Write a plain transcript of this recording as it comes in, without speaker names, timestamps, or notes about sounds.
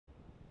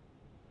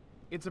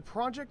It's a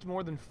project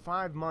more than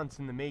 5 months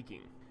in the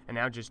making, and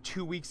now just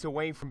 2 weeks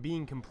away from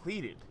being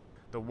completed.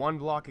 The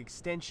one-block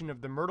extension of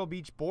the Myrtle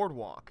Beach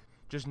boardwalk,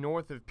 just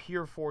north of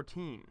Pier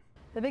 14.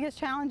 The biggest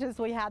challenges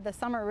we had this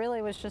summer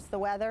really was just the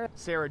weather.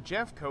 Sarah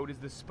Jeffcoat is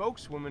the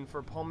spokeswoman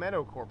for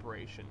Palmetto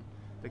Corporation,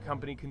 the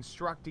company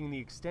constructing the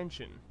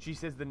extension. She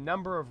says the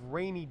number of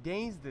rainy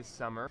days this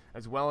summer,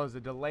 as well as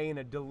a delay in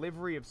a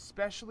delivery of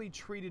specially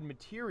treated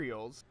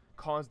materials,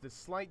 caused a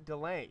slight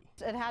delay.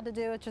 It had to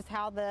do with just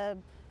how the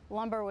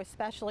lumber was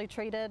specially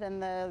treated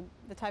and the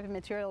type of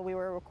material we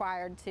were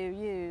required to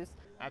use.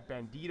 At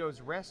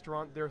Bandito's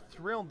restaurant, they're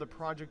thrilled the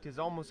project is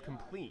almost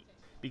complete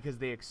because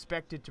they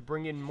expect it to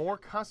bring in more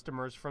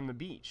customers from the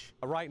beach.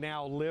 Right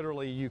now,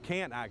 literally, you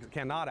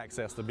cannot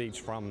access the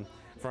beach from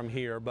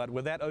here, but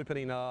with that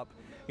opening up,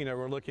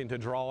 we're looking to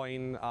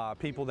drawing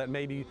people that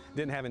maybe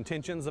didn't have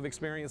intentions of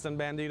experiencing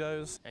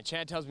Banditos. And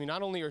Chad tells me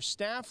not only are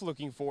staff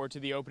looking forward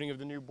to the opening of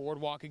the new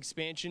boardwalk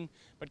expansion,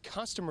 but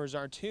customers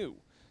are too.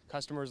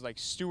 Customers like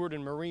Stuart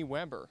and Marie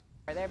Weber.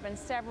 There have been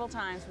several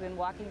times we've been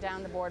walking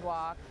down the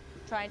boardwalk,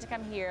 trying to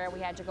come here. We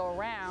had to go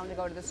around to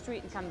go to the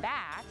street and come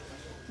back.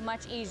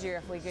 Much easier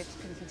if we can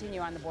continue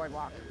on the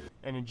boardwalk.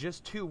 And in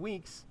just 2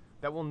 weeks,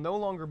 that will no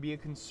longer be a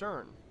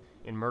concern.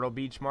 In Myrtle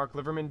Beach, Mark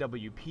Liverman,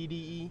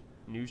 WPDE,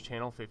 News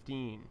Channel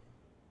 15.